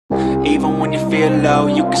Even when you feel low,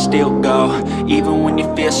 you can still go. Even when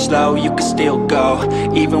you feel slow, you can still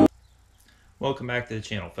go. Even. Welcome back to the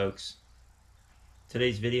channel, folks.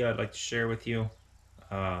 Today's video I'd like to share with you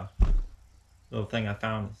a little thing I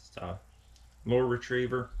found. It's a lure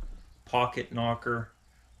retriever, pocket knocker,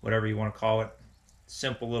 whatever you want to call it.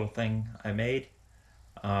 Simple little thing I made,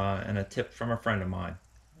 and a tip from a friend of mine.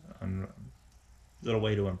 A little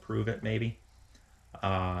way to improve it, maybe.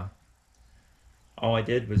 All I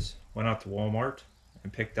did was went out to Walmart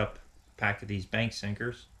and picked up a pack of these bank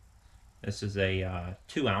sinkers. This is a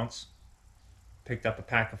 2-ounce. Picked up a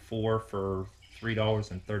pack of 4 for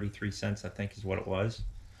 $3.33, I think is what it was.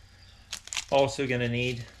 Also going to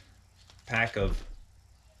need a pack of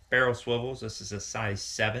barrel swivels. This is a size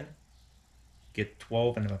 7. Get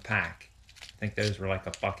 12 in a pack. I think those were like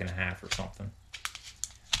 $1.50 or something.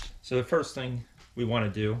 So the first thing we want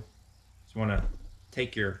to do is want to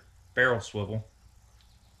take your barrel swivel.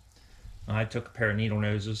 I took a pair of needle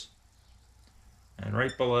noses, and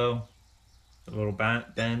right below the little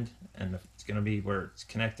bend, and it's going to be where it's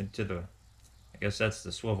connected to the, I guess that's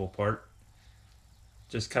the swivel part.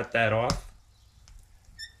 Just cut that off,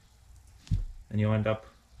 and you'll end up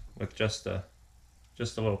with just a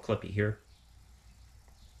little clippy here.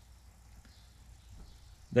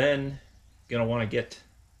 Then you're going to want to get,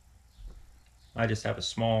 I just have a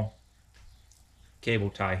small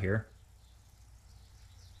cable tie here,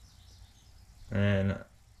 and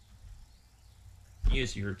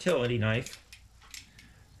use your utility knife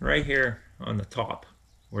right here on the top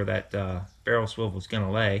where that barrel swivel is going to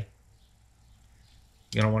lay.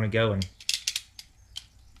 You're going to want to go and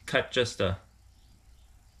cut just a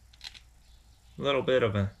little bit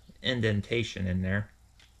of an indentation in there.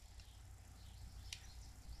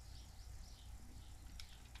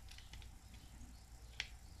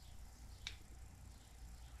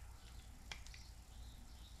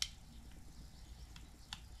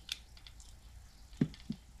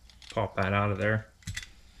 Pop that out of there.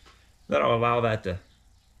 That'll allow that to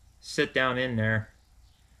sit down in there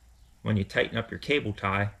when you tighten up your cable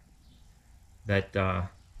tie, that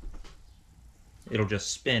it'll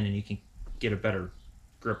just spin and you can get a better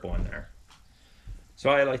grip on there. So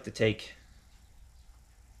I like to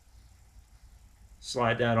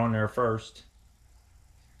slide that on there first.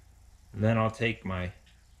 Then I'll take my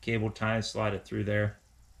cable tie and slide it through there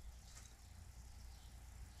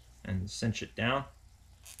and cinch it down.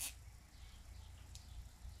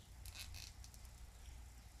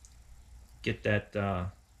 Get that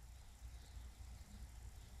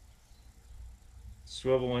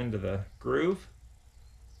swivel into the groove.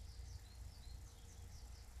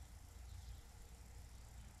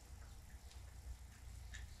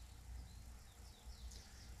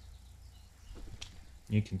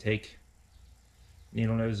 You can take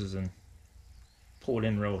needle noses and pull it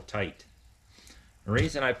in real tight. The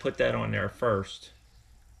reason I put that on there first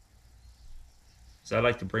is I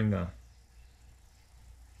like to bring the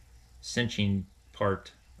cinching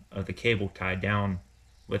part of the cable tie down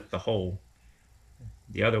with the hole.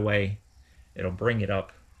 The other way it'll bring it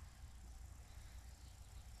up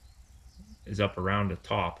is up around the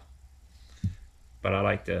top, but I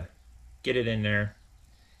like to get it in there,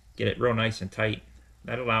 get it real nice and tight.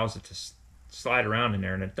 That allows it to slide around in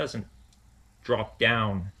there and it doesn't drop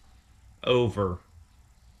down over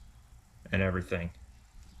and everything.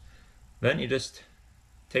 Then you just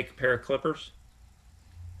take a pair of clippers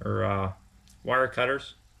or wire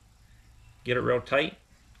cutters, get it real tight,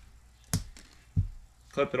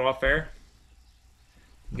 clip it off there.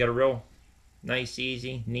 You got a real nice,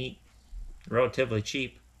 easy, neat, relatively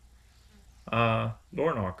cheap lure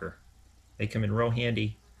knocker. They come in real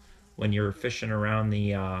handy when you're fishing around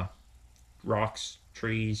the rocks,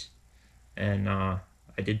 trees, and I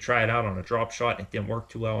did try it out on a drop shot. It didn't work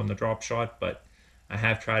too well on the drop shot, but I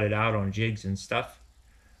have tried it out on jigs and stuff.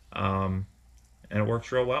 And it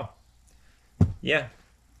works real well. Yeah,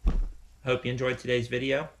 hope you enjoyed today's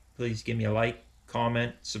video. Please give me a like,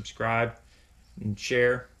 comment, subscribe, and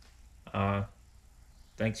share.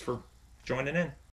 Thanks for joining in.